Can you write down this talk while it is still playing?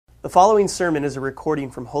The following sermon is a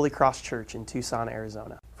recording from Holy Cross Church in Tucson,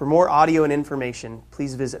 Arizona. For more audio and information,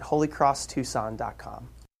 please visit holycrosstucson.com.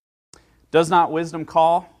 Does not wisdom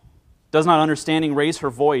call? Does not understanding raise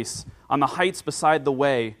her voice? On the heights beside the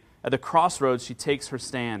way, at the crossroads she takes her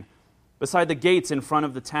stand. Beside the gates in front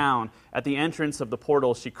of the town, at the entrance of the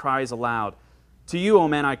portal she cries aloud. To you, O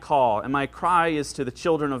men, I call, and my cry is to the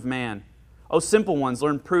children of man. O simple ones,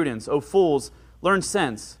 learn prudence. O fools, learn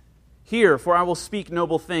sense. Hear, for I will speak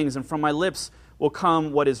noble things, and from my lips will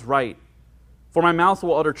come what is right. For my mouth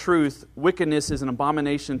will utter truth. Wickedness is an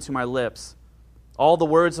abomination to my lips. All the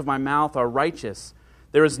words of my mouth are righteous.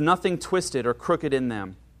 There is nothing twisted or crooked in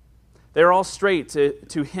them. They are all straight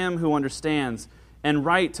to him who understands, and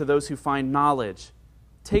right to those who find knowledge.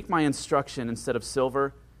 Take my instruction instead of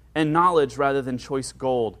silver, and knowledge rather than choice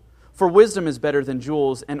gold. For wisdom is better than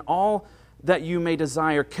jewels, and all that you may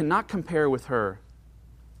desire cannot compare with her.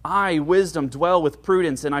 I, wisdom, dwell with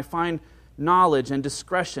prudence, and I find knowledge and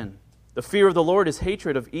discretion. The fear of the Lord is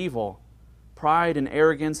hatred of evil. Pride and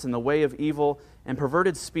arrogance in the way of evil and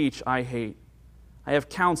perverted speech I hate. I have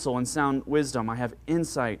counsel and sound wisdom. I have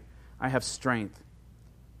insight. I have strength.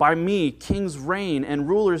 By me kings reign and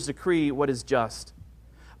rulers decree what is just.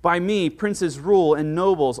 By me princes rule and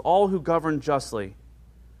nobles, all who govern justly.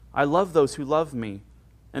 I love those who love me,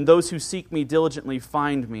 and those who seek me diligently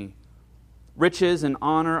find me. Riches and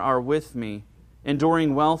honor are with me,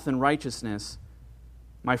 enduring wealth and righteousness.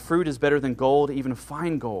 My fruit is better than gold, even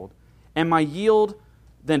fine gold, and my yield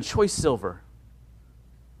than choice silver.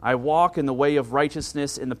 I walk in the way of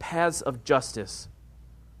righteousness, in the paths of justice,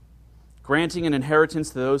 granting an inheritance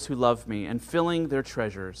to those who love me, and filling their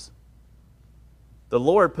treasures. The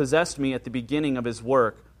Lord possessed me at the beginning of his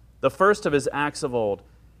work, the first of his acts of old.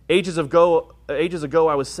 Ages ago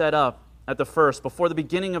I was set up at the first, before the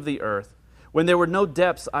beginning of the earth. When there were no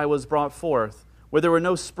depths, I was brought forth, where there were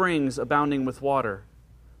no springs abounding with water.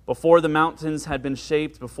 Before the mountains had been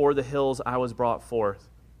shaped, before the hills I was brought forth.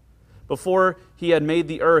 Before he had made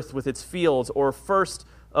the earth with its fields, or first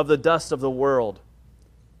of the dust of the world.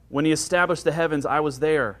 When he established the heavens, I was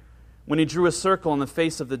there. When he drew a circle on the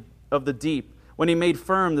face of the deep. When he made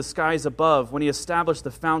firm the skies above. When he established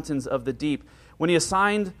the fountains of the deep. When he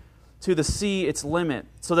assigned to the sea its limit,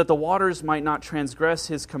 so that the waters might not transgress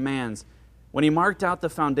his commands. When he marked out the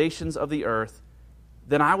foundations of the earth,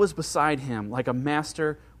 then I was beside him like a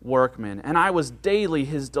master workman, and I was daily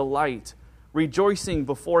his delight, rejoicing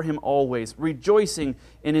before him always, rejoicing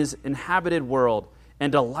in his inhabited world,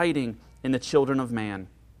 and delighting in the children of man.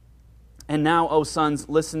 And now, O sons,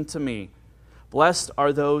 listen to me. Blessed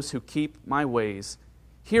are those who keep my ways.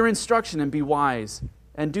 Hear instruction and be wise,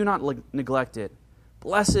 and do not neglect it.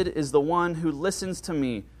 Blessed is the one who listens to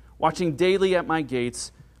me, watching daily at my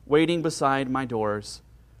gates, waiting beside my doors.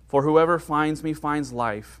 For whoever finds me finds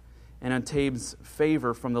life and obtains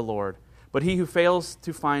favor from the Lord. But he who fails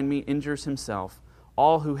to find me injures himself.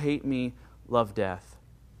 All who hate me love death.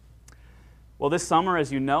 Well, this summer,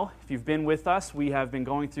 as you know, if you've been with us, we have been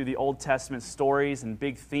going through the Old Testament stories and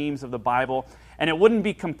big themes of the Bible. And it wouldn't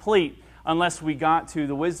be complete unless we got to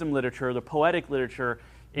the wisdom literature, the poetic literature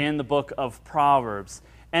in the book of Proverbs.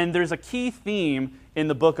 And there's a key theme in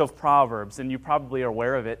the book of Proverbs, and you probably are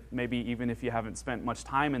aware of it, maybe even if you haven't spent much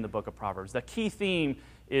time in the book of Proverbs. The key theme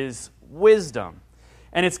is wisdom.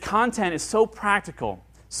 And its content is so practical,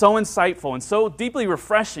 so insightful, and so deeply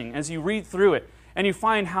refreshing as you read through it, and you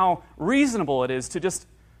find how reasonable it is to just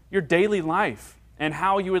your daily life and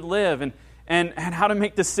how you would live and how to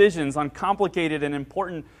make decisions on complicated and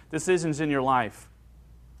important decisions in your life.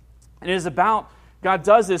 And it is about God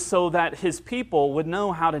does this so that his people would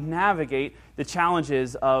know how to navigate the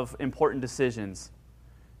challenges of important decisions.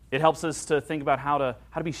 It helps us to think about how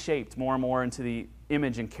to be shaped more and more into the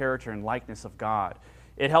image and character and likeness of God.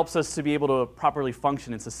 It helps us to be able to properly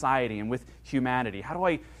function in society and with humanity. How do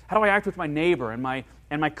I act with my neighbor and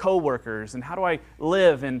my coworkers, and how do I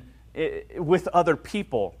live with other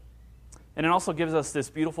people? And it also gives us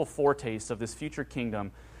this beautiful foretaste of this future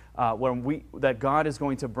kingdom that God is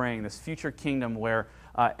going to bring, this future kingdom where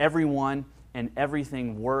everyone and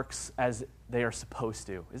everything works as they are supposed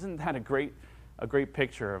to. Isn't that a great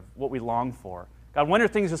picture of what we long for? God, when are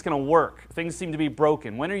things just going to work? Things seem to be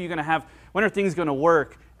broken. When are things going to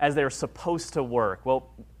work as they're supposed to work? Well,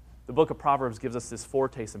 the book of Proverbs gives us this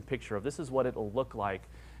foretaste and picture of this is what it'll look like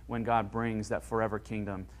when God brings that forever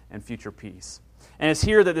kingdom and future peace. And it's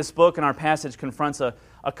here that this book and our passage confronts a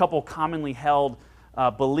couple commonly held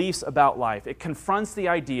beliefs about life. It confronts the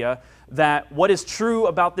idea that what is true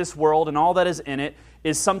about this world and all that is in it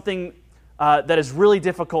is something that is really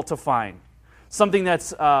difficult to find. something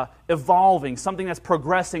that's evolving, something that's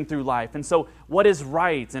progressing through life. And so what is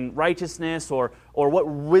right and righteousness, or what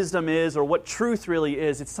wisdom is, or what truth really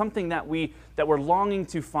is, it's something that we're longing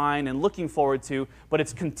to find and looking forward to, but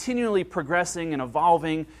it's continually progressing and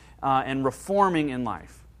evolving and reforming in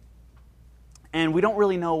life. And we don't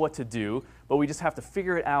really know what to do, but we just have to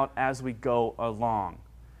figure it out as we go along.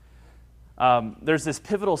 There's this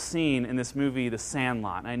pivotal scene in this movie, The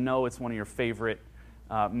Sandlot. And I know it's one of your favorite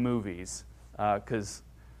movies, because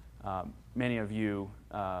many of you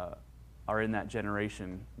are in that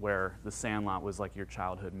generation where The Sandlot was like your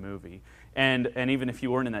childhood movie. And even if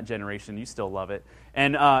you weren't in that generation, you still love it.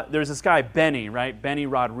 And there's this guy, Benny, right? Benny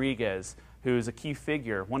Rodriguez, who's a key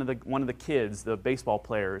figure, one of the kids, the baseball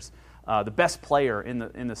players, the best player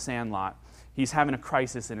in the Sandlot. He's having a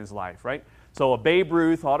crisis in his life, right? So a Babe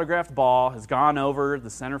Ruth autographed ball has gone over the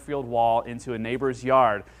center field wall into a neighbor's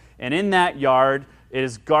yard. And in that yard, it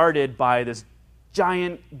is guarded by this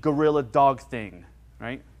giant gorilla dog thing,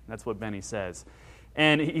 right? That's what Benny says.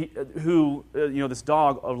 And this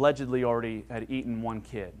dog allegedly already had eaten one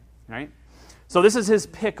kid, right? So this is his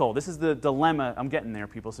pickle. This is the dilemma. I'm getting there,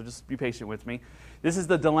 people, so just be patient with me. This is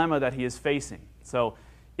the dilemma that he is facing. So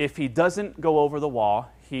if he doesn't go over the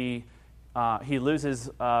wall, he loses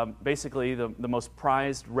basically the most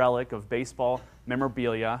prized relic of baseball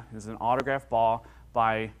memorabilia. It's an autographed ball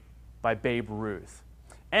by Babe Ruth.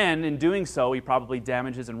 And in doing so, he probably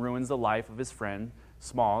damages and ruins the life of his friend,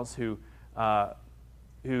 Smalls, who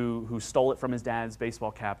stole it from his dad's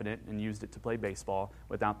baseball cabinet and used it to play baseball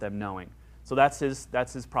without them knowing. So that's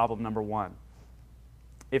his problem number one.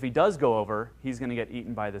 If he does go over, he's going to get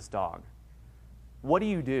eaten by this dog. What do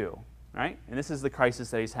you do, right? And this is the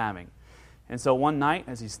crisis that he's having. And so one night,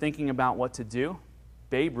 as he's thinking about what to do,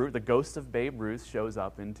 Babe Ruth, the ghost of Babe Ruth, shows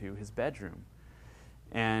up into his bedroom.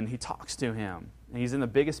 And he talks to him. And he's in the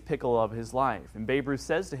biggest pickle of his life. And Babe Ruth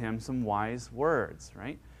says to him some wise words,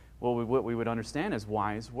 right? Well, what we would understand as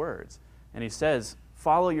wise words. And he says,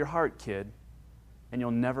 "Follow your heart, kid, and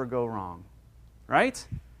you'll never go wrong." Right?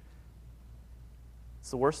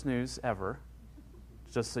 It's the worst news ever,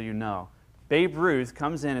 just so you know. Babe Ruth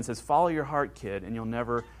comes in and says, "Follow your heart, kid, and you'll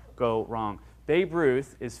never go wrong." Babe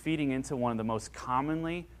Ruth is feeding into one of the most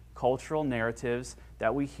commonly cultural narratives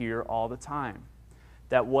that we hear all the time.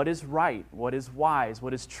 That what is right, what is wise,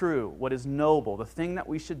 what is true, what is noble, the thing that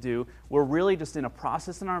we should do, we're really just in a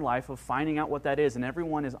process in our life of finding out what that is, and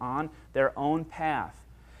everyone is on their own path.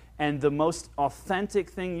 And the most authentic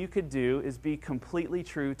thing you could do is be completely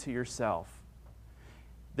true to yourself.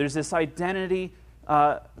 There's this identity,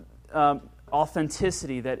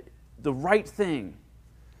 authenticity, that the right thing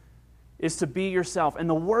is to be yourself. And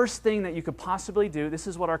the worst thing that you could possibly do, this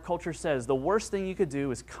is what our culture says, the worst thing you could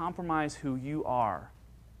do is compromise who you are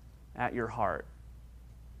at your heart.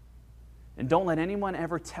 And don't let anyone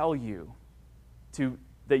ever tell you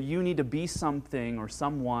that you need to be something or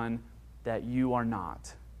someone that you are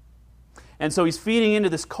not. And so he's feeding into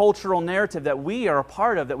this cultural narrative that we are a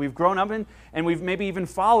part of, that we've grown up in, and we've maybe even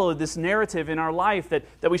followed this narrative in our life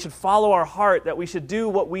that we should follow our heart, that we should do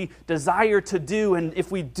what we desire to do, and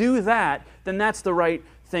if we do that, then that's the right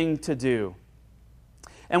thing to do.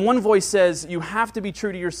 And one voice says, you have to be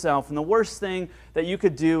true to yourself, and the worst thing that you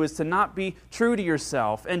could do is to not be true to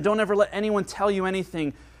yourself, and don't ever let anyone tell you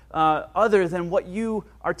anything other than what you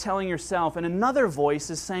are telling yourself. And another voice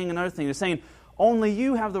is saying another thing. They're saying, only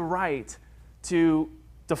you have the right to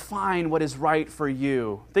define what is right for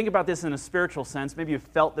you. Think about this in a spiritual sense. Maybe you've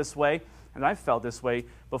felt this way, and I've felt this way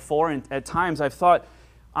before, and at times I've thought,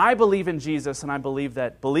 I believe in Jesus, and I believe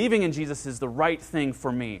that believing in Jesus is the right thing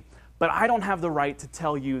for me, but I don't have the right to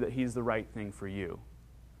tell you that he's the right thing for you.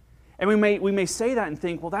 And we may say that and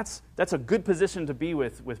think, well, that's a good position to be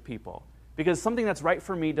with people, because something that's right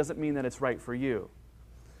for me doesn't mean that it's right for you.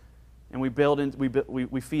 And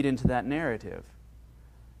we feed into that narrative.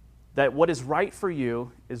 That what is right for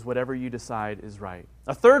you is whatever you decide is right.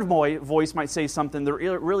 A third voice might say something, there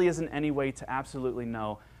really isn't any way to absolutely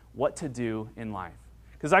know what to do in life.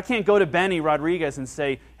 Because I can't go to Benny Rodriguez and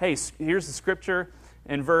say, hey, here's the scripture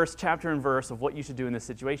and verse, chapter and verse of what you should do in this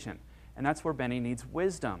situation. And that's where Benny needs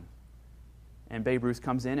wisdom. And Babe Ruth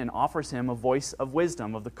comes in and offers him a voice of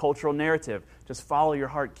wisdom, of the cultural narrative. Just follow your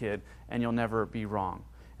heart, kid, and you'll never be wrong.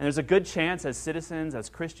 And there's a good chance as citizens, as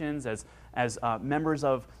Christians, as members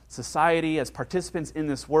of society, as participants in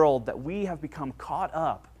this world, that we have become caught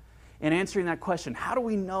up in answering that question. How do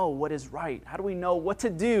we know what is right? How do we know what to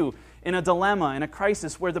do in a dilemma, in a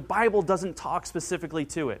crisis where the Bible doesn't talk specifically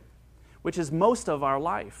to it? Which is most of our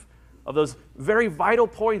life. Of those very vital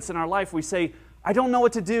points in our life, we say, I don't know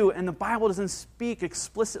what to do, and the Bible doesn't speak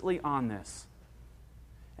explicitly on this.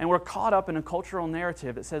 And we're caught up in a cultural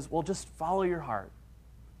narrative that says, well, just follow your heart.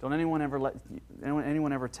 Don't anyone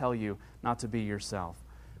ever tell you not to be yourself.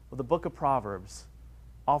 Well, the book of Proverbs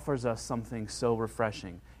offers us something so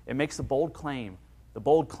refreshing. It makes a bold claim. The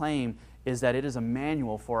bold claim is that it is a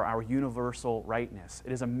manual for our universal rightness.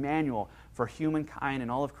 It is a manual for humankind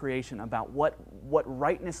and all of creation about what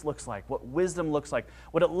rightness looks like, what wisdom looks like,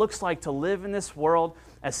 what it looks like to live in this world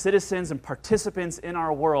as citizens and participants in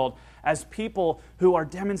our world, as people who are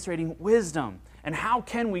demonstrating wisdom. And how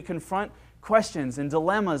can we confront questions and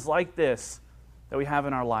dilemmas like this that we have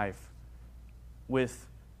in our life with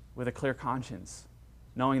a clear conscience,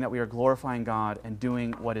 knowing that we are glorifying God and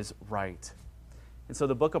doing what is right. And so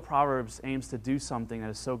the book of Proverbs aims to do something that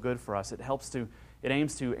is so good for us. It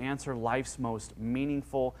aims to answer life's most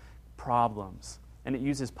meaningful problems. And it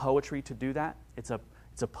uses poetry to do that. It's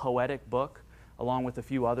a poetic book, along with a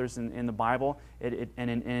few others in the Bible. And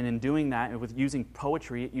in doing that, and with using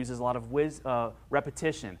poetry, it uses a lot of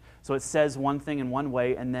repetition. So it says one thing in one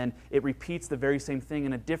way, and then it repeats the very same thing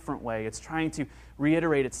in a different way. It's trying to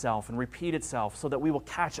reiterate itself and repeat itself so that we will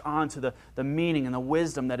catch on to the meaning and the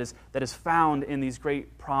wisdom that is found in these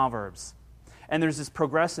great Proverbs. And there's this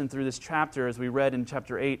progression through this chapter, as we read in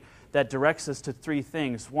chapter 8, that directs us to three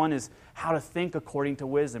things. One is how to think according to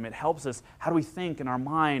wisdom. It helps us, how do we think in our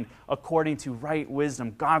mind according to right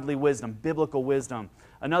wisdom, godly wisdom, biblical wisdom.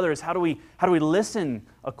 Another is how do we listen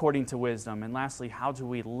according to wisdom? And lastly, how do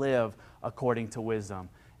we live according to wisdom?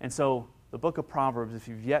 And so the book of Proverbs, if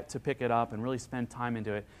you've yet to pick it up and really spend time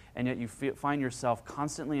into it, and yet you find yourself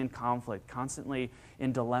constantly in conflict, constantly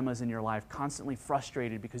in dilemmas in your life, constantly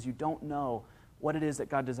frustrated because you don't know what it is that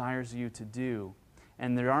God desires you to do,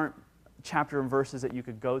 and there aren't chapter and verses that you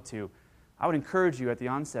could go to, I would encourage you at the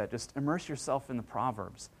onset, just immerse yourself in the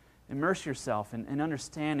Proverbs. Immerse yourself in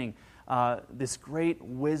understanding this great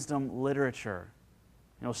wisdom literature.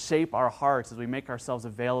 Shape our hearts as we make ourselves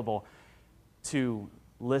available to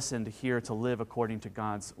listen, to hear, to live according to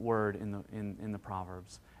God's word in the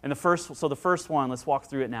Proverbs. And the first one, let's walk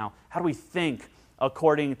through it now. How do we think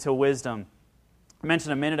according to wisdom? I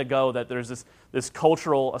mentioned a minute ago that there's this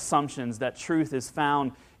cultural assumptions that truth is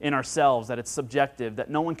found in ourselves, that it's subjective, that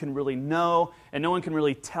no one can really know and no one can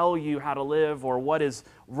really tell you how to live or what is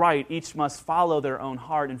right. Each must follow their own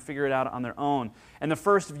heart and figure it out on their own. And the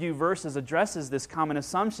first few verses addresses this common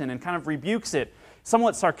assumption and kind of rebukes it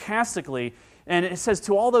somewhat sarcastically. And it says,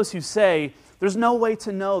 to all those who say, there's no way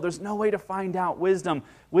to know, there's no way to find out wisdom.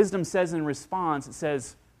 Wisdom says in response, it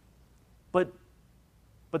says, but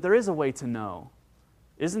there is a way to know.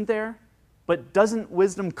 Isn't there? But doesn't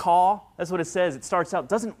wisdom call? That's what it says. It starts out,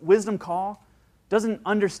 doesn't wisdom call? Doesn't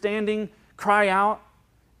understanding cry out?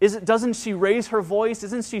 Doesn't she raise her voice?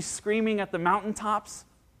 Isn't she screaming at the mountaintops?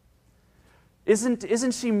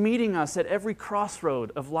 Isn't she meeting us at every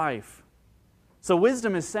crossroad of life? So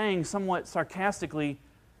wisdom is saying somewhat sarcastically,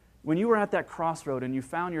 when you were at that crossroad and you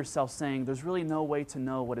found yourself saying, there's really no way to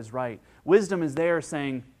know what is right, wisdom is there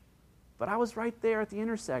saying, but I was right there at the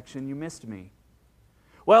intersection, you missed me.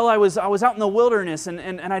 Well, I was out in the wilderness and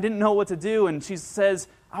I didn't know what to do. And she says,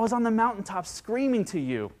 I was on the mountaintop screaming to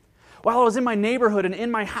you. Well, I was in my neighborhood and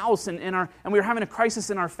in my house and we were having a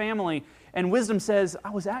crisis in our family. And wisdom says,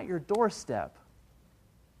 I was at your doorstep,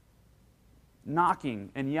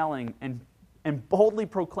 knocking and yelling and boldly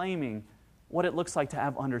proclaiming what it looks like to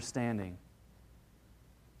have understanding.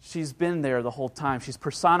 She's been there the whole time. She's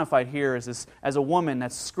personified here as a woman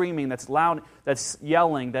that's screaming, that's loud, that's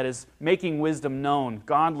yelling, that is making wisdom known,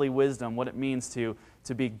 godly wisdom, what it means to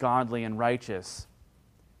be godly and righteous.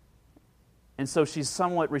 And so she's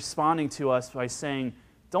somewhat responding to us by saying,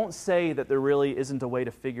 don't say that there really isn't a way to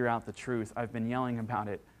figure out the truth. I've been yelling about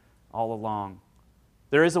it all along.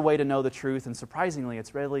 There is a way to know the truth, and surprisingly,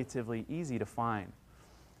 it's relatively easy to find.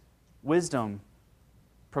 Wisdom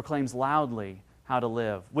proclaims loudly how to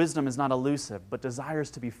live. Wisdom is not elusive, but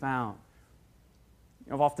desires to be found.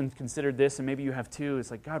 I've often considered this, and maybe you have too.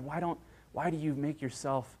 It's like, God, why do you make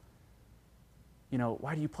yourself,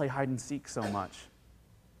 why do you play hide and seek so much?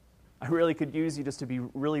 I really could use you just to be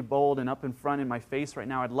really bold and up in front in my face right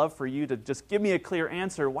now. I'd love for you to just give me a clear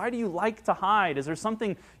answer. Why do you like to hide? Is there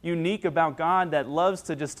something unique about God that loves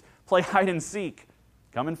to just play hide and seek?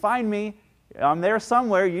 Come and find me. I'm there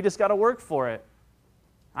somewhere. You just got to work for it.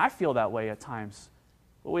 I feel that way at times.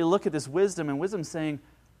 But we look at this wisdom, and wisdom saying,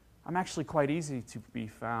 I'm actually quite easy to be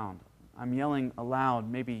found. I'm yelling aloud.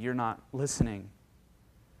 Maybe you're not listening.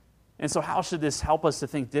 And so how should this help us to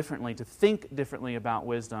think differently about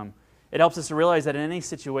wisdom? It helps us to realize that in any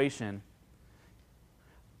situation,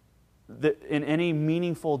 in any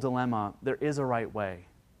meaningful dilemma, there is a right way.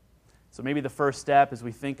 So maybe the first step as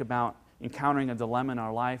we think about encountering a dilemma in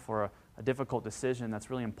our life or a difficult decision that's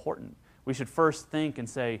really important, we should first think and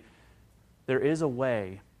say, there is a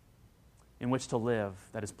way in which to live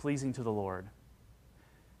that is pleasing to the Lord.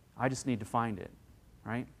 I just need to find it,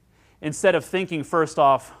 right? Instead of thinking first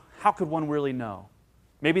off, how could one really know?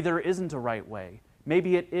 Maybe there isn't a right way.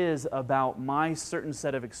 Maybe it is about my certain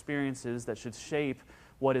set of experiences that should shape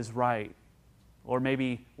what is right. Or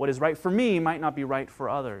maybe what is right for me might not be right for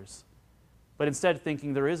others. But instead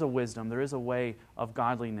thinking there is a wisdom, there is a way of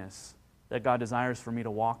godliness that God desires for me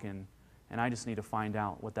to walk in, and I just need to find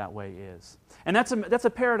out what that way is. And that's a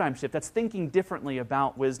paradigm shift. That's thinking differently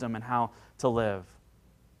about wisdom and how to live.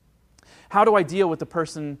 How do I deal with the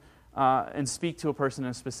person and speak to a person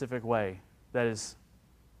in a specific way that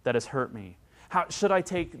has hurt me? How should I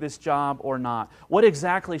take this job or not? What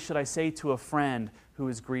exactly should I say to a friend who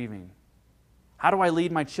is grieving? How do I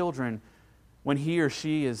lead my children when he or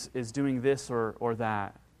she is doing this or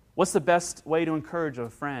that? What's the best way to encourage a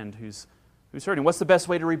friend who's hurting? What's the best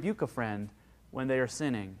way to rebuke a friend when they are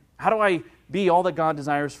sinning? How do I be all that God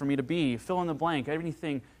desires for me to be? Fill in the blank,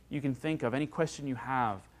 anything you can think of, any question you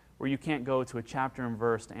have where you can't go to a chapter and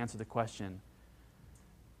verse to answer the question.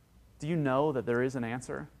 Do you know that there is an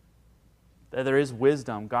answer? That there is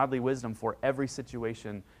wisdom, godly wisdom for every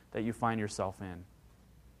situation that you find yourself in.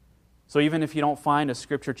 So even if you don't find a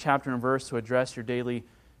scripture chapter and verse to address your daily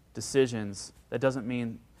decisions, that doesn't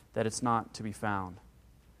mean that it's not to be found.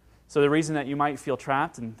 So the reason that you might feel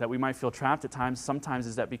trapped and that we might feel trapped at times, sometimes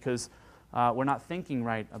is that because we're not thinking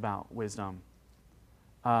right about wisdom.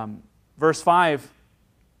 Verse 5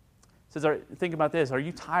 says, think about this, are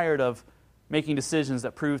you tired of making decisions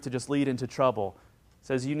that prove to just lead into trouble? It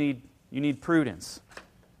says you need prudence.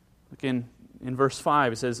 Look in verse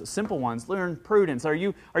 5, it says, simple ones, learn prudence. Are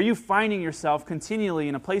you finding yourself continually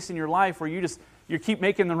in a place in your life where you keep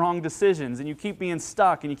making the wrong decisions and you keep being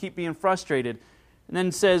stuck and you keep being frustrated? And then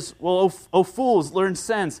it says, well, oh fools, learn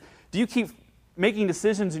sense. Do you keep making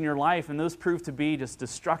decisions in your life and those prove to be just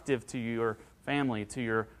destructive to your family, to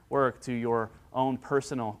your work, to your own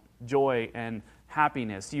personal joy and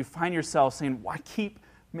happiness? Do you find yourself saying, why keep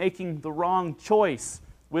making the wrong choice?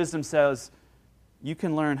 Wisdom says you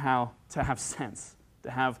can learn how to have sense,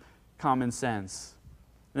 to have common sense.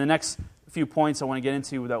 And the next few points I want to get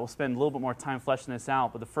into that we'll spend a little bit more time fleshing this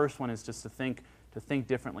out, but the first one is just to think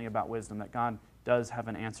differently about wisdom, that God does have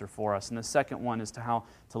an answer for us. And the second one is to how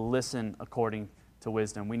to listen according to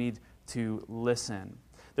wisdom. We need to listen.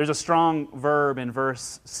 There's a strong verb in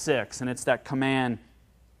verse 6, and it's that command,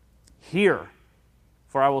 hear,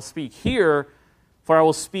 for I will speak. Hear, for I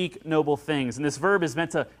will speak noble things. And this verb is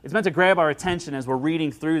meant to grab our attention as we're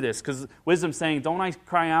reading through this, because wisdom's saying, don't I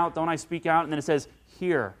cry out, don't I speak out? And then it says,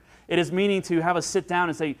 hear. It is meaning to have us sit down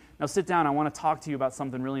and say, now sit down, I want to talk to you about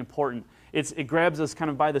something really important. It grabs us kind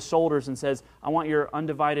of by the shoulders and says, I want your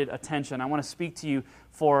undivided attention. I want to speak to you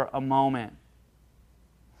for a moment.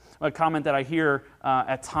 A comment that I hear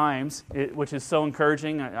at times, which is so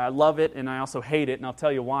encouraging, I love it and I also hate it, and I'll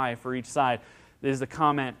tell you why for each side, is the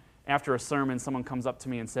comment after a sermon, someone comes up to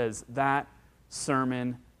me and says, that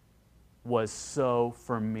sermon was so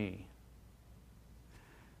for me.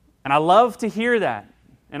 And I love to hear that.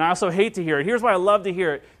 And I also hate to hear it. Here's why I love to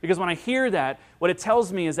hear it. Because when I hear that, what it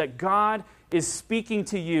tells me is that God is speaking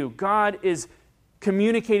to you. God is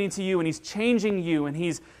communicating to you, and He's changing you, and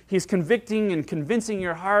He's convicting and convincing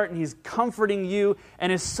your heart, and He's comforting you, and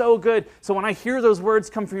it's so good. So when I hear those words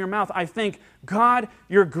come from your mouth, I think, God,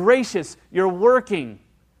 you're gracious, you're working.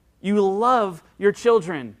 You love your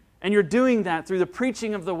children, and you're doing that through the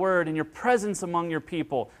preaching of the Word and your presence among your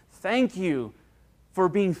people. Thank you for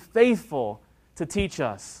being faithful to teach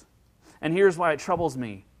us. And here's why it troubles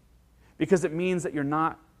me. Because it means that you're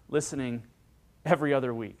not listening every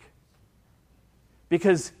other week.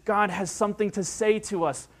 Because God has something to say to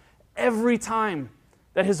us every time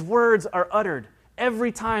that His words are uttered.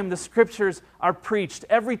 Every time the Scriptures are preached.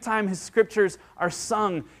 Every time His Scriptures are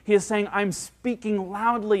sung. He is saying, I'm speaking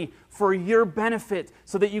loudly for your benefit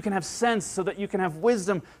so that you can have sense, so that you can have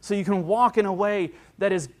wisdom, so you can walk in a way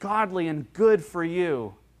that is godly and good for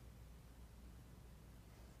you.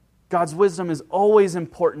 God's wisdom is always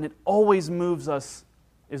important. It always moves us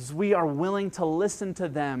as we are willing to listen to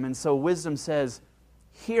them. And so wisdom says,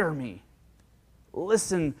 hear me.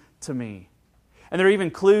 Listen to me. And there are even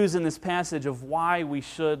clues in this passage of why we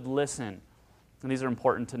should listen. And these are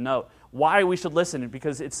important to note. Why we should listen,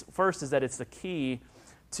 because first is that it's the key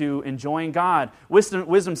to enjoying God.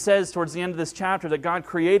 Wisdom says towards the end of this chapter that God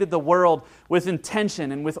created the world with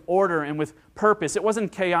intention and with order and with purpose. It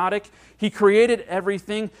wasn't chaotic. He created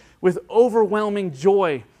everything with overwhelming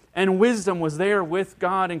joy And wisdom was there with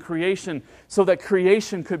God in creation so that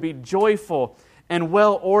creation could be joyful and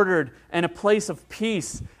well-ordered and a place of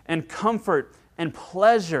peace and comfort and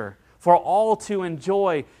pleasure for all to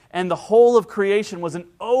enjoy. And the whole of creation was an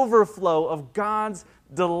overflow of God's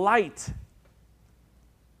delight.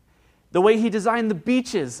 The way He designed the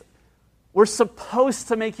beaches were supposed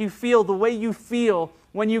to make you feel the way you feel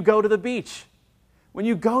when you go to the beach. When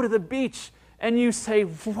you go to the beach and you say,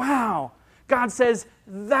 wow, God says,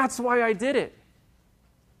 that's why I did it.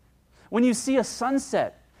 When you see a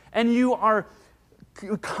sunset and you are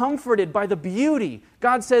comforted by the beauty,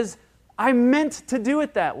 God says, I meant to do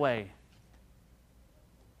it that way.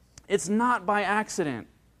 It's not by accident.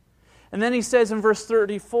 And then He says in verse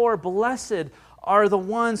 34, blessed are the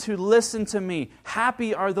ones who listen to me.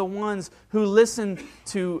 Happy are the ones who listen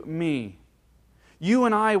to me. You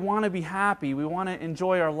and I want to be happy. We want to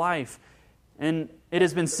enjoy our life. And it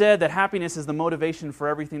has been said that happiness is the motivation for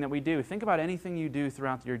everything that we do. Think about anything you do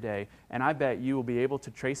throughout your day, and I bet you will be able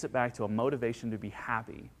to trace it back to a motivation to be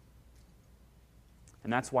happy.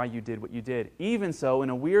 And that's why you did what you did. Even so, in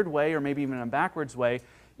a weird way, or maybe even in a backwards way,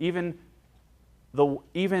 even the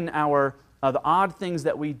odd things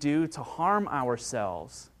that we do to harm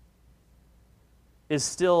ourselves is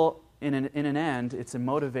still, in an end, it's a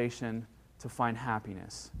motivation to find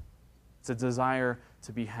happiness. It's a desire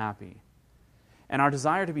to be happy. And our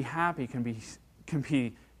desire to be happy can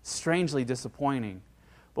be strangely disappointing.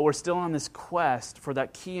 But we're still on this quest for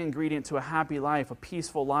that key ingredient to a happy life, a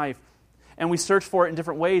peaceful life. And we search for it in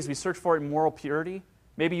different ways. We search for it in moral purity.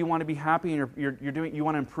 Maybe you want to be happy and you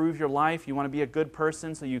want to improve your life. You want to be a good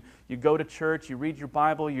person, so you go to church, you read your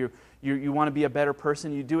Bible, you want to be a better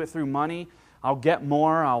person. You do it through money. I'll get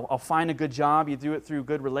more. I'll find a good job. You do it through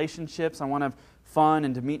good relationships. I want to have fun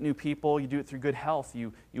and to meet new people. You do it through good health.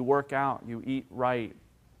 You work out. You eat right.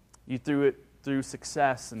 You do it through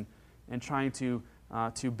success and trying to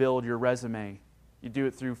build your resume. You do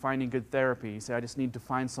it through finding good therapy. You say, I just need to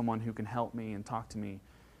find someone who can help me and talk to me.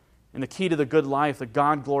 And the key to the good life, the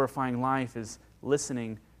God-glorifying life, is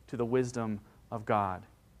listening to the wisdom of God.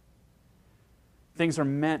 Things are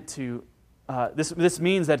meant to, this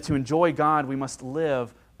means that to enjoy God, we must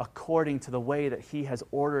live according to the way that He has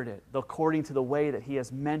ordered it, according to the way that He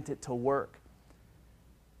has meant it to work.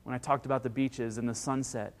 When I talked about the beaches and the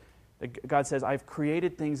sunset, God says, I've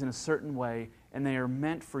created things in a certain way, and they are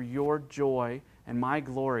meant for your joy and my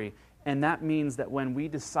glory. And that means that when we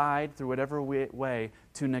decide, through whatever way,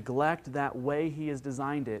 to neglect that way He has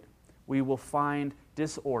designed it, we will find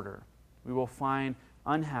disorder. We will find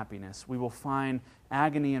unhappiness. We will find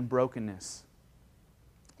agony and brokenness.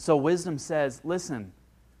 So wisdom says, listen,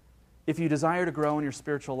 if you desire to grow in your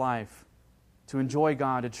spiritual life, to enjoy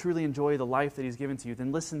God, to truly enjoy the life that He's given to you,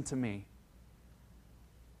 then listen to me.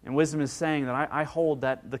 And wisdom is saying that I hold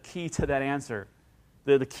that the key to that answer.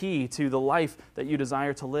 The key to the life that you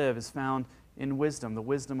desire to live is found in wisdom, the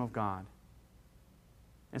wisdom of God.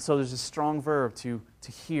 And so there's a strong verb to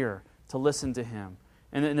hear, to listen to Him.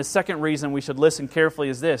 And then the second reason we should listen carefully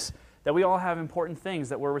is this, that we all have important things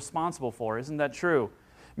that we're responsible for. Isn't that true?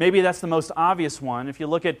 Maybe that's the most obvious one. If you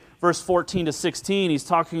look at verse 14 to 16, he's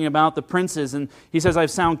talking about the princes, and he says, I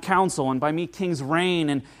have sound counsel, and by me kings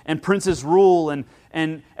reign, and princes rule,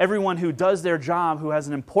 and everyone who does their job, who has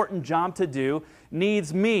an important job to do,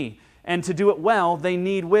 needs me. And to do it well, they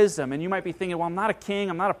need wisdom. And you might be thinking, well, I'm not a king,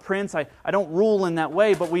 I'm not a prince, I don't rule in that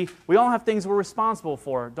way, but we all have things we're responsible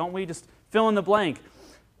for, don't we? Just fill in the blank.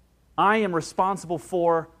 I am responsible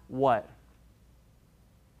for what?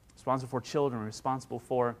 Responsible for children, responsible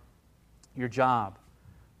for your job,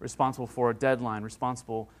 responsible for a deadline,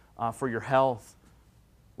 responsible for your health.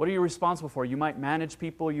 What are you responsible for? You might manage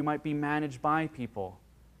people, you might be managed by people.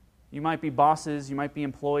 You might be bosses, you might be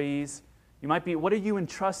employees. You might be, what are you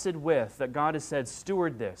entrusted with that God has said,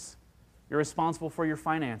 steward this? You're responsible for your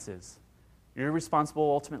finances. You're responsible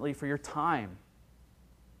ultimately for your time.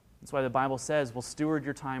 That's why the Bible says, well, steward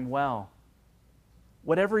your time well.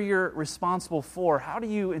 Whatever you're responsible for, how do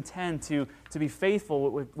you intend to be faithful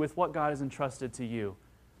with what God has entrusted to you?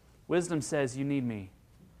 Wisdom says, you need me.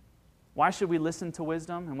 Why should we listen to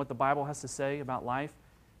wisdom and what the Bible has to say about life?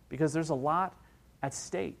 Because there's a lot at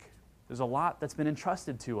stake. There's a lot that's been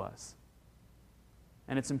entrusted to us.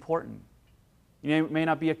 And it's important. You may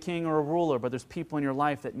not be a king or a ruler, but there's people in your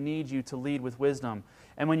life that need you to lead with wisdom.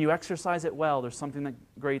 And when you exercise it well, there's something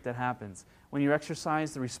great that happens. When you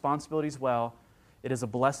exercise the responsibilities well, it is a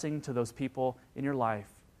blessing to those people in your life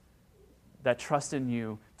that trust in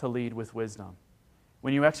you to lead with wisdom.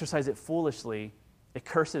 When you exercise it foolishly, it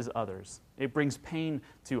curses others. It brings pain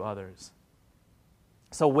to others.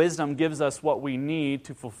 So wisdom gives us what we need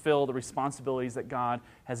to fulfill the responsibilities that God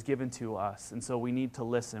has given to us. And so we need to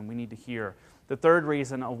listen. We need to hear. The third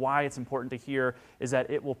reason of why it's important to hear is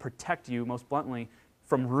that it will protect you, most bluntly,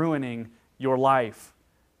 from ruining your life.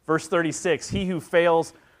 Verse 36, he who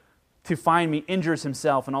fails to find me injures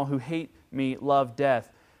himself, and all who hate me love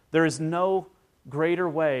death. There is no greater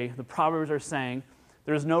way, the Proverbs are saying,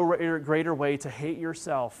 there is no greater way to hate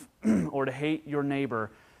yourself or to hate your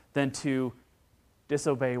neighbor than to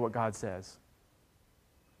disobey what God says.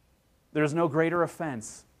 There is no greater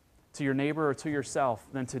offense to your neighbor or to yourself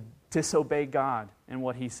than to disobey God and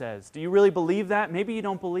what He says. Do you really believe that? Maybe you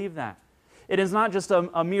don't believe that. It is not just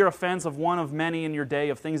a mere offense of one of many in your day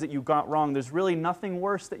of things that you got wrong. There's really nothing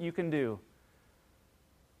worse that you can do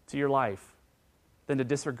to your life than to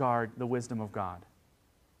disregard the wisdom of God.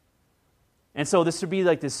 And so this should be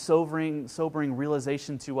like this sobering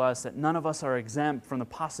realization to us that none of us are exempt from the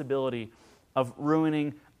possibility of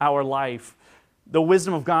ruining our life. The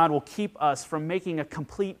wisdom of God will keep us from making a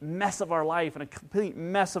complete mess of our life and a complete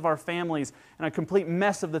mess of our families and a complete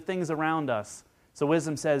mess of the things around us. So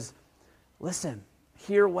wisdom says, listen,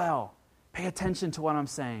 hear well, pay attention to what I'm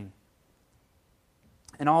saying.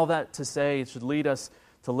 And all that to say, it should lead us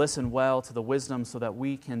to listen well to the wisdom so that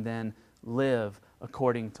we can then live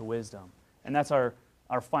according to wisdom. And that's our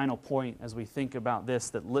final point as we think about this,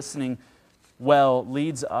 that listening well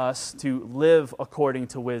leads us to live according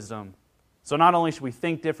to wisdom. So not only should we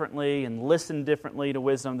think differently and listen differently to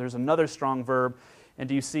wisdom, there's another strong verb. And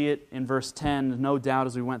do you see it in verse 10? No doubt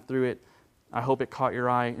as we went through it, I hope it caught your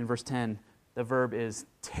eye in verse 10. The verb is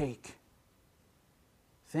take.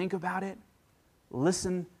 Think about it.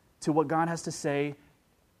 Listen to what God has to say.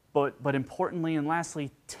 But importantly and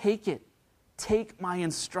lastly, take it. Take my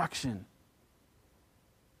instruction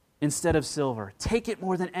instead of silver. Take it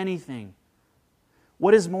more than anything.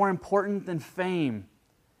 What is more important than fame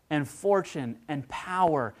and fortune and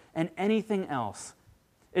power and anything else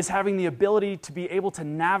is having the ability to be able to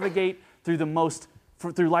navigate through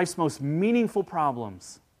life's most meaningful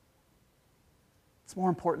problems. It's more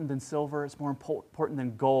important than silver. It's more important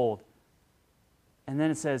than gold. And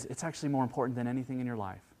then it says it's actually more important than anything in your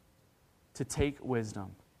life to take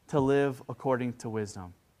wisdom, to live according to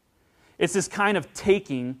wisdom. It's this kind of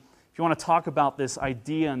taking, if you want to talk about this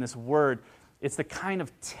idea and this word, it's the kind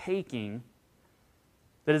of taking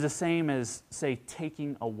that is the same as, say,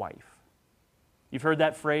 taking a wife. You've heard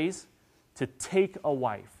that phrase? To take a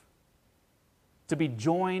wife. To be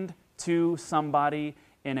joined to somebody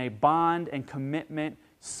in a bond and commitment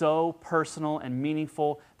so personal and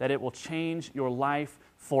meaningful that it will change your life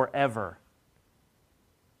forever.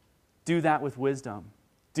 Do that with wisdom.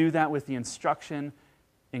 Do that with the instruction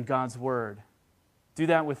in God's Word. Do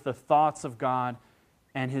that with the thoughts of God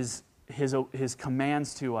and His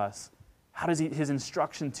commands to us. How does His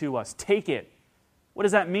instruction to us? Take it. What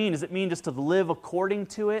does that mean? Does it mean just to live according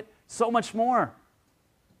to it? So much more.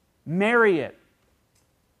 Marry it.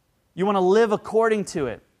 You want to live according to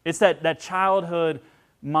it. It's that childhood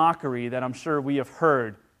mockery that I'm sure we have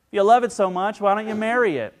heard. If you love it so much, why don't you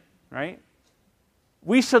marry it? Right?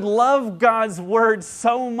 We should love God's Word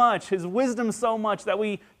so much, His wisdom so much, that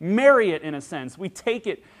we marry it in a sense. We take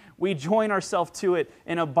it, we join ourselves to it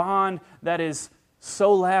in a bond that is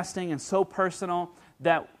so lasting and so personal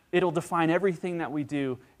that it'll define everything that we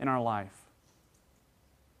do in our life.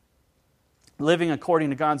 Living according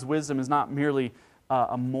to God's wisdom is not merely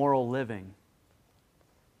a moral living.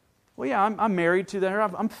 Well, yeah, I'm married to her.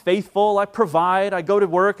 I'm faithful. I provide. I go to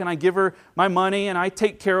work and I give her my money and I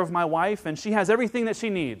take care of my wife and she has everything that she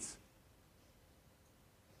needs.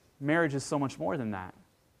 Marriage is so much more than that.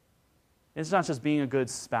 It's not just being a good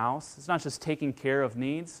spouse. It's not just taking care of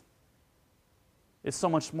needs. It's so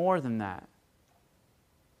much more than that.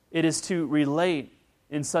 It is to relate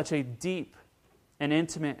in such a deep and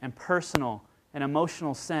intimate and personal and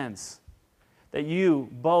emotional sense that you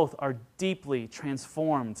both are deeply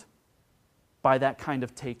transformed by that kind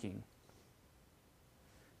of taking.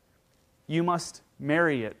 You must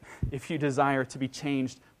marry it if you desire to be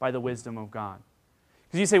changed by the wisdom of God.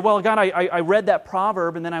 Because you say, well, God, I read that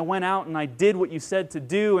proverb and then I went out and I did what you said to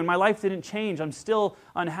do and my life didn't change. I'm still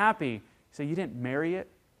unhappy. You say, you didn't marry it.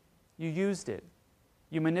 You used it.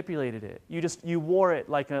 You manipulated it. You wore it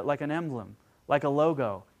like an emblem, like a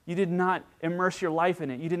logo. You did not immerse your life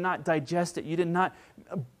in it. You did not digest it. You did not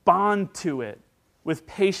bond to it with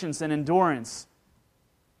patience and endurance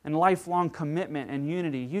and lifelong commitment and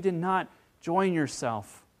unity. You did not join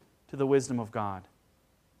yourself to the wisdom of God.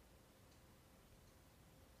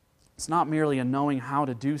 It's not merely a knowing how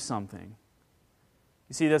to do something.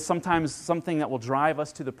 You see, that sometimes something that will drive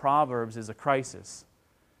us to the Proverbs is a crisis.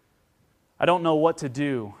 I don't know what to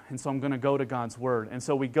do, and so I'm going to go to God's Word. And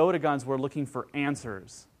so we go to God's Word looking for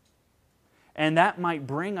answers. And that might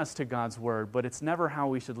bring us to God's Word, but it's never how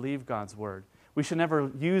we should leave God's Word. We should never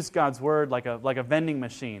use God's Word like a vending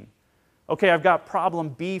machine. Okay, I've got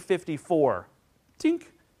problem B54. Tink.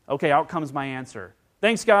 Okay, out comes my answer.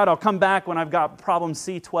 Thanks, God, I'll come back when I've got problem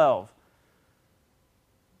C12.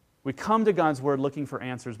 We come to God's Word looking for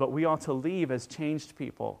answers, but we ought to leave as changed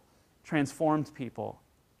people, transformed people,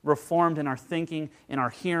 reformed in our thinking, in our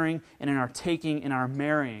hearing, and in our taking, in our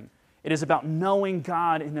marrying. It is about knowing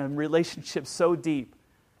God in a relationship so deep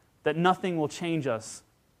that nothing will change us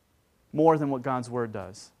more than what God's Word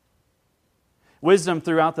does. Wisdom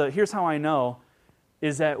here's how I know,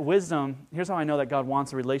 is that wisdom, here's how I know that God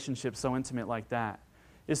wants a relationship so intimate like that,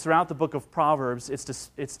 is throughout the book of Proverbs, it's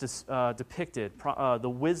depicted, the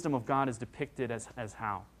wisdom of God is depicted as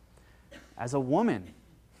how? As a woman,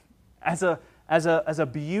 as a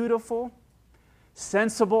beautiful,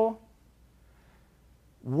 sensible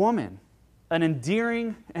woman, an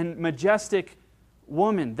endearing and majestic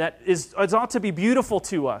woman that ought to be beautiful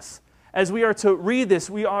to us. As we are to read this,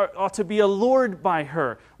 we ought to be allured by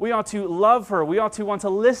her. We ought to love her. We ought to want to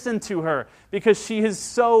listen to her because she is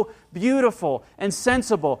so beautiful and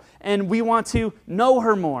sensible, and we want to know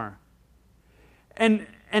her more. And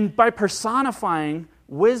by personifying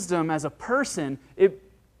wisdom as a person,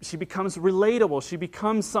 she becomes relatable. She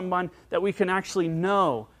becomes someone that we can actually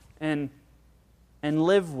know and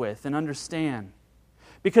live with and understand.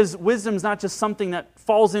 Because wisdom is not just something that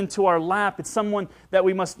falls into our lap. It's someone that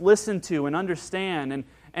we must listen to and understand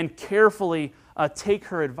and carefully take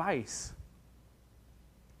her advice.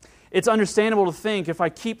 It's understandable to think if I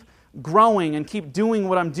keep growing and keep doing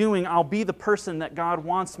what I'm doing, I'll be the person that God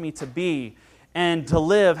wants me to be and to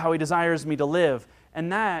live how He desires me to live.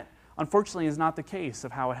 And that, unfortunately, is not the case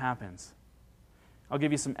of how it happens. I'll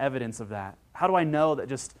give you some evidence of that. How do I know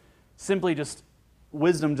that simply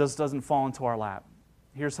wisdom just doesn't fall into our lap?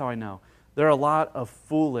 Here's how I know. There are a lot of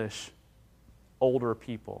foolish older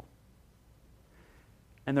people.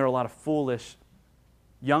 And there are a lot of foolish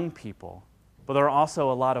young people. But there are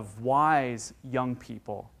also a lot of wise young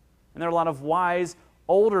people. And there are a lot of wise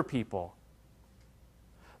older people.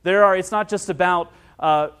 It's not just about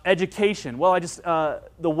education. Well,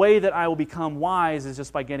 the way that I will become wise is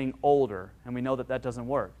just by getting older. And we know that doesn't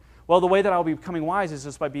work. Well, the way that I'll be becoming wise is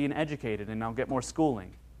just by being educated and I'll get more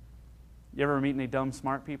schooling. You ever meet any dumb,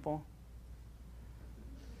 smart people?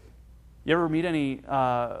 You ever meet any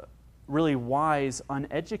really wise,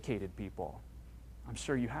 uneducated people? I'm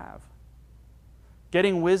sure you have.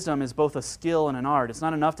 Getting wisdom is both a skill and an art. It's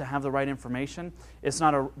not enough to have the right information. It's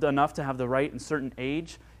not enough to have the right and certain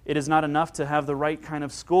age. It is not enough to have the right kind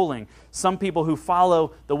of schooling. Some people who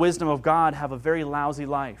follow the wisdom of God have a very lousy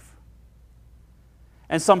life.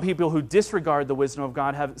 And some people who disregard the wisdom of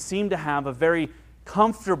God seem to have a very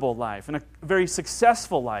comfortable life and a very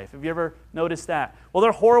successful life. Have you ever noticed that? Well,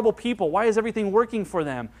 they're horrible people. Why is everything working for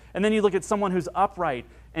them? And then you look at someone who's upright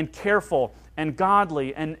and careful and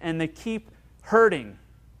godly and they keep hurting.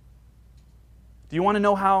 Do you want to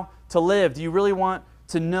know how to live? Do you really want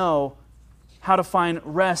to know how to find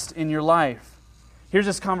rest in your life? Here's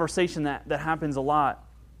this conversation that happens a lot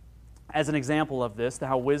as an example of this,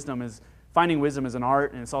 how finding wisdom is an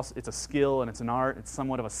art, and it's a skill and it's an art. It's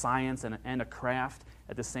somewhat of a science and a craft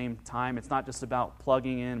at the same time. It's not just about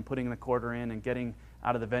plugging in, putting the quarter in, and getting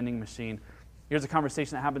out of the vending machine. Here's a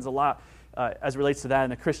conversation that happens a lot as it relates to that in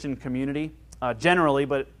the Christian community generally,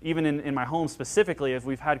 but even in my home specifically, as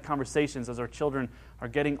we've had conversations as our children are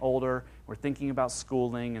getting older, we're thinking about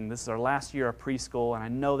schooling, and this is our last year of preschool, and I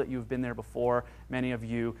know that you've been there before, many of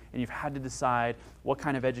you, and you've had to decide what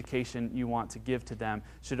kind of education you want to give to them.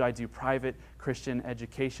 Should I do private Christian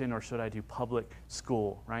education or should I do public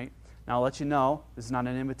school, right? Now, I'll let you know, this is not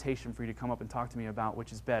an invitation for you to come up and talk to me about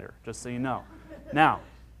which is better, just so you know. Now,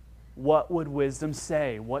 what would wisdom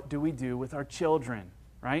say? What do we do with our children,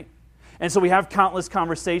 right? And so we have countless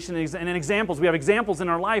conversations and examples. We have examples in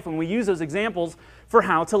our life, and we use those examples for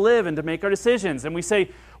how to live and to make our decisions. And we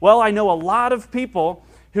say, well, I know a lot of people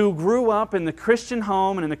who grew up in the Christian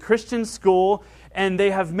home and in the Christian school, and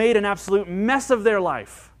they have made an absolute mess of their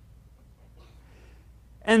life.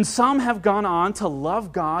 And some have gone on to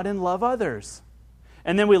love God and love others.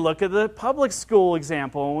 And then we look at the public school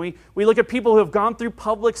example, and we look at people who have gone through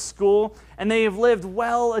public school and they have lived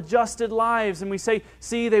well-adjusted lives. And we say,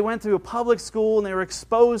 see, they went through a public school and they were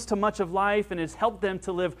exposed to much of life and it's helped them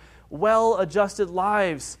to live well-adjusted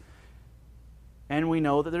lives. And we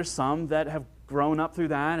know that there's some that have grown up through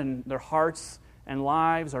that and their hearts and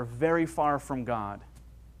lives are very far from God.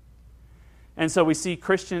 And so we see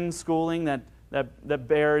Christian schooling that that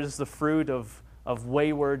bears the fruit of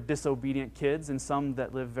wayward, disobedient kids, and some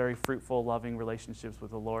that live very fruitful, loving relationships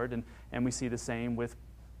with the Lord. And we see the same with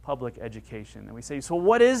public education. And we say, so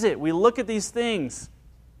what is it? We look at these things.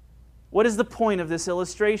 What is the point of this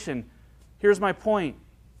illustration? Here's my point.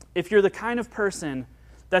 If you're the kind of person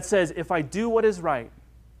that says, if I do what is right,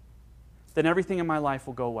 then everything in my life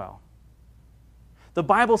will go well. The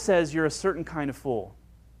Bible says you're a certain kind of fool.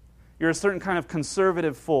 You're a certain kind of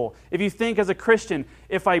conservative fool. If you think as a Christian,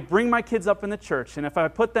 if I bring my kids up in the church and if I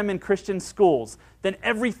put them in Christian schools, then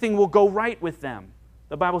everything will go right with them.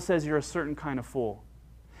 The Bible says you're a certain kind of fool.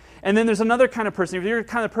 And then there's another kind of person. If you're the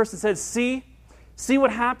kind of person that says, see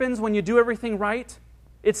what happens when you do everything right?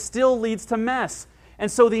 It still leads to mess.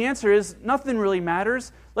 And so the answer is, nothing really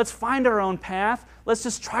matters. Let's find our own path. Let's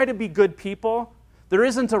just try to be good people. There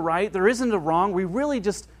isn't a right. There isn't a wrong.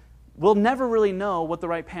 We'll never really know what the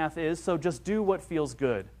right path is, so just do what feels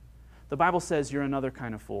good. The Bible says you're another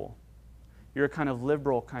kind of fool. You're a kind of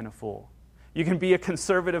liberal kind of fool. You can be a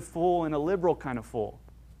conservative fool and a liberal kind of fool.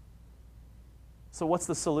 So what's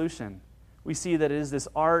the solution? We see that it is this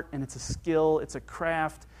art and it's a skill, it's a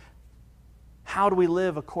craft. How do we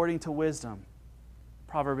live according to wisdom?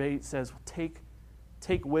 Proverbs 8 says,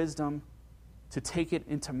 take wisdom, to take it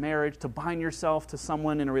into marriage, to bind yourself to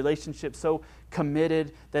someone in a relationship so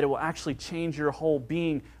committed that it will actually change your whole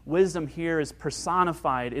being. Wisdom here is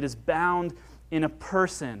personified. It is bound in a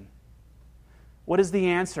person. What is the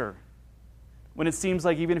answer when it seems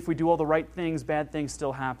like even if we do all the right things, bad things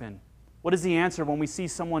still happen? What is the answer when we see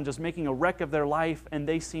someone just making a wreck of their life and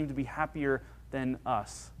they seem to be happier than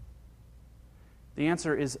us? The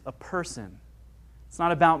answer is a person. It's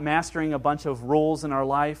not about mastering a bunch of rules in our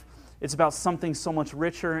life. It's about something so much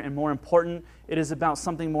richer and more important. It is about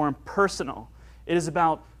something more impersonal. It is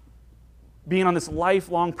about being on this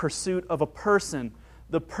lifelong pursuit of a person.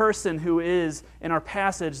 The person who is, in our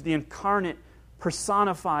passage, the incarnate,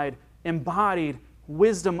 personified, embodied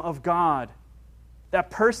wisdom of God. That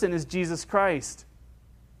person is Jesus Christ.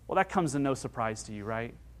 Well, that comes as no surprise to you,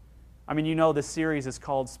 right? I mean, you know this series is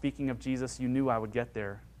called Speaking of Jesus. You knew I would get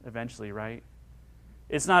there eventually, right?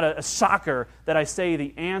 It's not a shocker that I say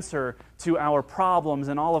the answer to our problems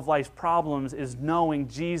and all of life's problems is knowing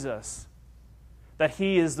Jesus. That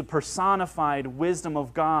He is the personified wisdom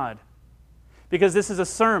of God. Because this is a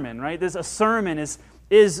sermon, right? A sermon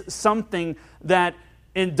is something that,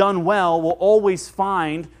 done well, will always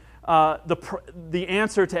find the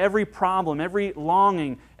answer to every problem, every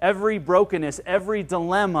longing, every brokenness, every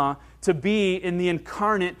dilemma to be in the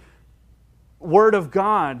incarnate Word of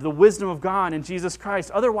God, the wisdom of God in Jesus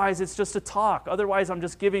Christ. Otherwise, it's just a talk. Otherwise, I'm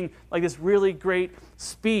just giving like this really great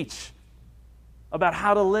speech about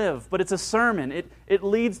how to live. But it's a sermon. It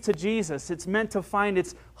leads to Jesus. It's meant to find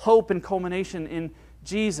its hope and culmination in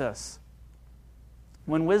Jesus.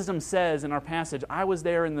 When wisdom says in our passage, I was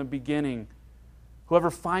there in the beginning.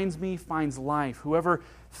 Whoever finds me finds life. Whoever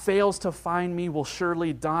fails to find me will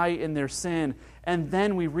surely die in their sin. And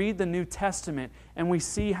then we read the New Testament and we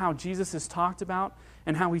see how Jesus is talked about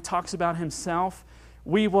and how He talks about Himself.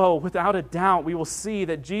 We will, without a doubt, we will see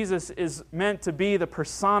that Jesus is meant to be the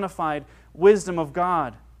personified wisdom of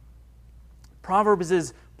God. Proverbs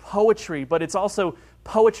is poetry, but it's also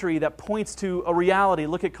poetry that points to a reality.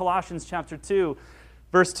 Look at Colossians chapter 2,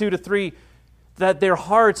 verse 2 to 3. That their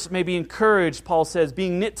hearts may be encouraged, Paul says,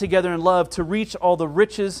 being knit together in love to reach all the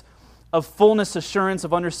riches of fullness, assurance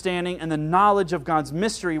of understanding, and the knowledge of God's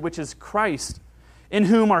mystery, which is Christ, in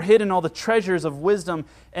whom are hidden all the treasures of wisdom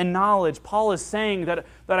and knowledge. Paul is saying that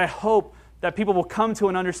I hope that people will come to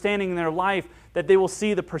an understanding in their life that they will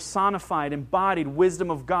see the personified, embodied wisdom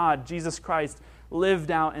of God, Jesus Christ, lived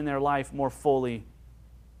out in their life more fully.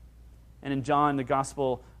 And in John, the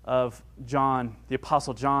Gospel of John, the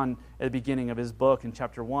Apostle John, at the beginning of his book in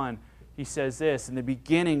chapter 1, he says this, in the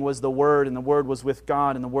beginning was the Word, and the Word was with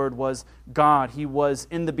God, and the Word was God. He was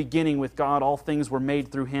in the beginning with God. All things were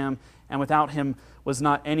made through Him, and without Him was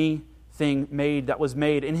not anything made that was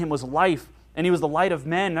made. In Him was life, and He was the light of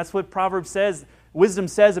men. That's what Proverbs says, wisdom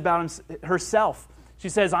says about herself. She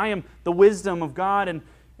says, I am the wisdom of God,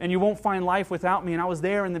 and you won't find life without me, and I was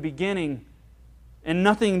there in the beginning. And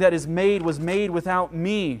nothing that is made was made without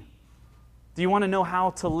me. Do you want to know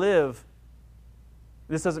how to live?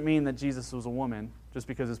 This doesn't mean that Jesus was a woman, just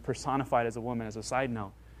because it's personified as a woman, as a side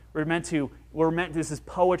note. This is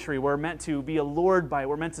poetry. We're meant to be allured by it.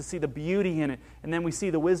 We're meant to see the beauty in it. And then we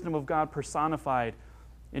see the wisdom of God personified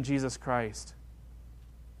in Jesus Christ.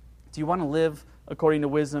 Do you want to live according to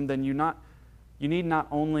wisdom? Then you need not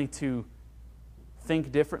only to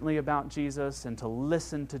think differently about Jesus and to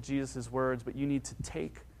listen to Jesus' words, but you need to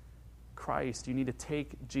take Christ. You need to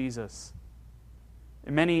take Jesus.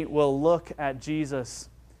 Many will look at Jesus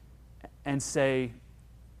and say,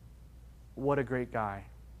 what a great guy.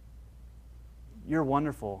 You're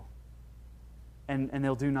wonderful. And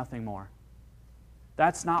they'll do nothing more.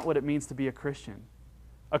 That's not what it means to be a Christian.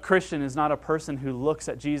 A Christian is not a person who looks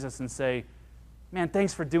at Jesus and say, man,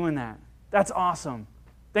 thanks for doing that. That's awesome.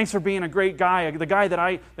 Thanks for being a great guy, the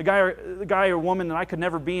guy or woman that I could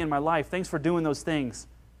never be in my life. Thanks for doing those things.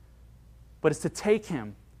 But it's to take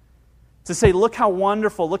him, to say, look how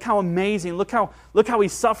wonderful, look how amazing, look how he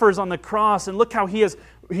suffers on the cross, and look how he's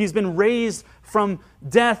been raised from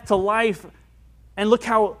death to life, and look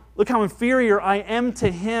how inferior I am to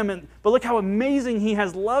him, but look how amazing he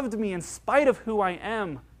has loved me in spite of who I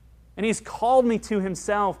am. And he's called me to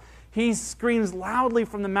himself. He screams loudly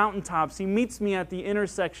from the mountaintops. He meets me at the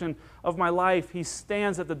intersection of my life. He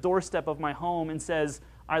stands at the doorstep of my home and says,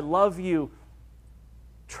 I love you.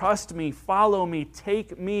 Trust me, follow me,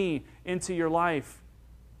 take me into your life.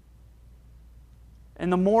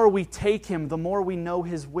 And the more we take him, the more we know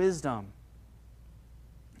his wisdom.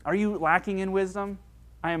 Are you lacking in wisdom?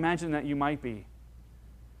 I imagine that you might be.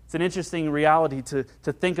 It's an interesting reality to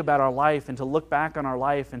think about our life and to look back on our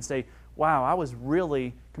life and say, wow, I was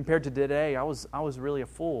really, compared to today, I was really a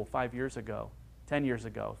fool 5 years ago, 10 years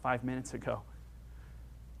ago, 5 minutes ago.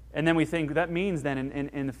 And then we think that means then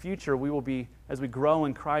in the future we will be, as we grow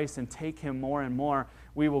in Christ and take him more and more,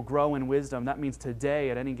 we will grow in wisdom. That means today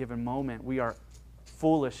at any given moment we are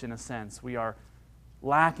foolish in a sense. We are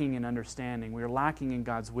lacking in understanding. We are lacking in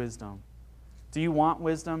God's wisdom. Do you want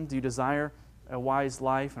wisdom? Do you desire a wise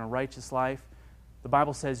life and a righteous life? The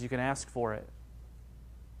Bible says you can ask for it.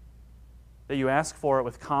 That you ask for it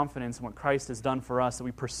with confidence in what Christ has done for us, that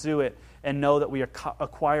we pursue it and know that we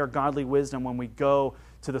acquire godly wisdom when we go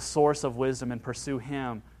to the source of wisdom and pursue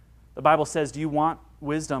him. The Bible says, do you want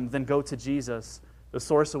wisdom? Then go to Jesus, the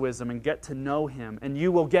source of wisdom, and get to know him, and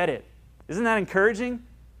you will get it. Isn't that encouraging?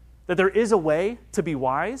 That there is a way to be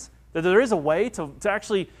wise, that there is a way to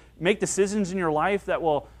actually make decisions in your life that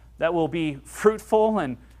will be fruitful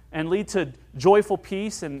and lead to joyful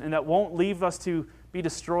peace and that won't leave us to be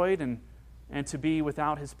destroyed and to be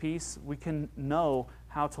without his peace. We can know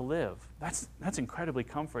how to live. That's incredibly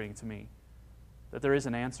comforting to me, that there is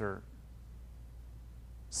an answer.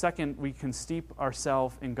 Second, we can steep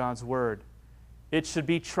ourselves in God's word. It should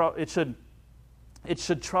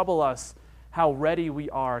trouble us how ready we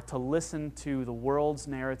are to listen to the world's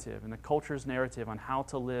narrative and the culture's narrative on how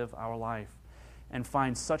to live our life and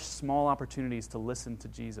find such small opportunities to listen to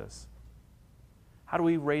Jesus. How do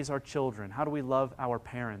we raise our children? How do we love our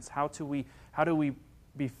parents? How do we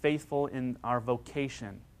be faithful in our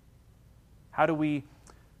vocation? How do we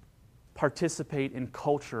participate in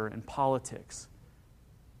culture and politics?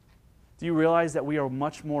 Do you realize that we are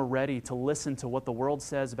much more ready to listen to what the world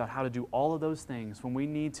says about how to do all of those things when we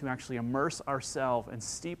need to actually immerse ourselves and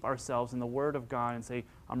steep ourselves in the Word of God and say,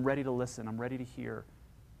 I'm ready to listen, I'm ready to hear.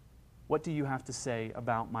 What do you have to say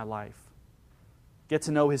about my life? Get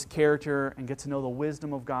to know his character and get to know the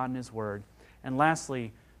wisdom of God in his Word. And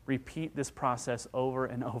lastly, repeat this process over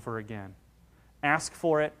and over again. Ask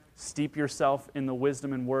for it, steep yourself in the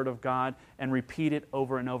wisdom and Word of God, and repeat it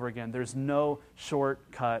over and over again. There's no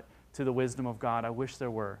shortcut to the wisdom of God. I wish there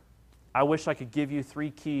were. I wish I could give you 3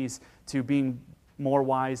 keys to being more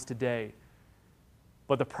wise today.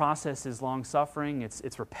 But the process is long-suffering.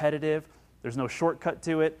 It's repetitive. There's no shortcut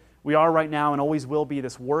to it. We are right now and always will be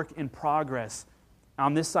this work in progress.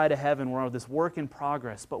 On this side of heaven, we're this work in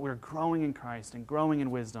progress, but we're growing in Christ and growing in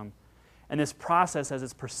wisdom. And this process, as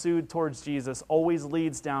it's pursued towards Jesus, always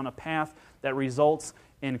leads down a path that results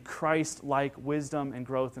in Christ-like wisdom and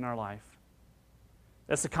growth in our life.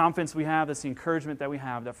 That's the confidence we have, that's the encouragement that we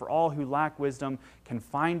have, that for all who lack wisdom can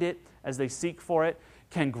find it as they seek for it,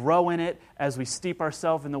 can grow in it as we steep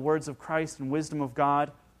ourselves in the words of Christ and wisdom of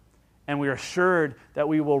God, and we are assured that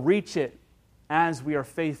we will reach it as we are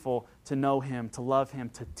faithful to know him, to love him,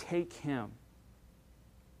 to take him.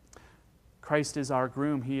 Christ is our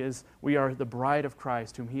groom. We are the bride of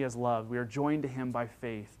Christ whom he has loved. We are joined to him by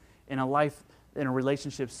faith in a life, in a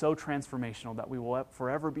relationship so transformational that we will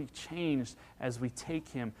forever be changed as we take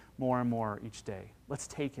him more and more each day. Let's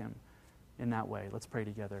take him in that way. Let's pray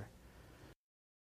together.